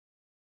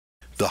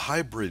The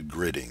hybrid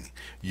gridding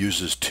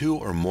uses two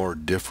or more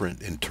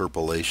different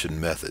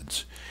interpolation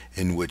methods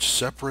in which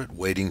separate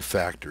weighting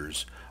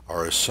factors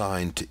are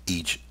assigned to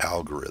each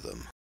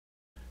algorithm.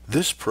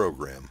 This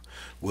program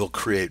will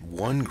create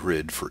one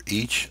grid for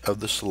each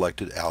of the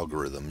selected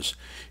algorithms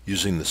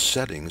using the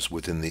settings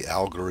within the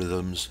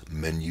Algorithms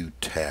menu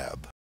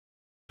tab.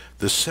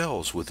 The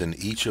cells within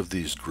each of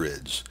these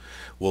grids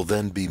will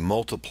then be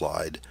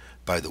multiplied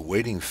by the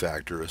weighting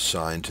factor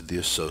assigned to the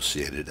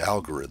associated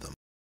algorithm.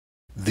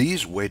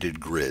 These weighted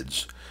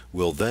grids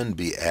will then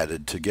be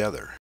added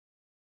together.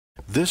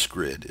 This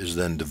grid is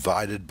then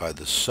divided by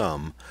the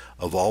sum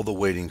of all the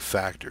weighting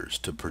factors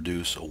to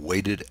produce a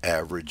weighted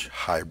average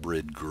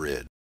hybrid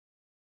grid.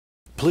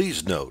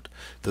 Please note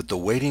that the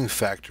weighting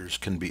factors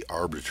can be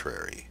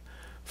arbitrary.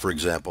 For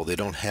example, they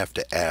don't have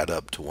to add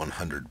up to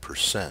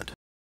 100%.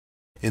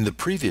 In the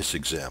previous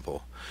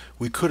example,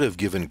 we could have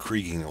given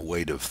kriging a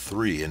weight of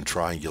 3 and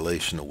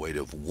triangulation a weight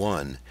of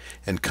 1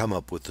 and come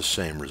up with the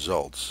same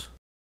results.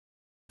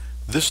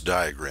 This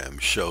diagram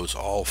shows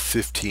all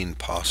 15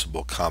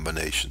 possible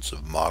combinations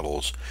of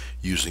models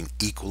using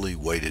equally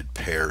weighted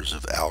pairs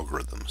of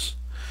algorithms.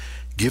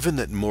 Given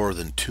that more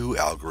than 2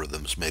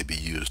 algorithms may be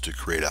used to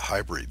create a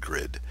hybrid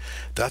grid,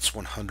 that's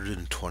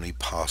 120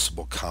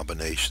 possible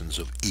combinations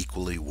of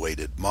equally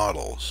weighted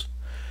models.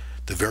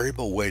 The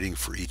variable weighting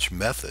for each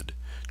method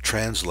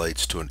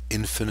translates to an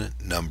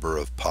infinite number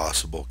of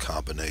possible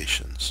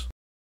combinations.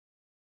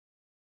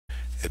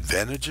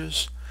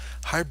 Advantages: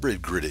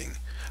 hybrid gridding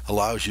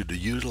allows you to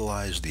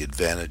utilize the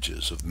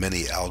advantages of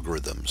many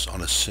algorithms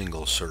on a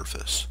single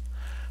surface.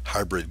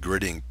 Hybrid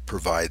gridding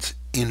provides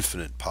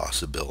infinite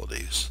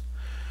possibilities.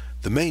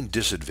 The main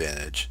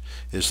disadvantage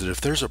is that if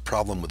there's a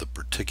problem with a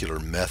particular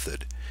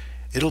method,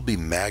 it'll be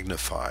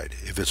magnified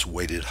if it's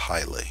weighted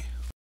highly.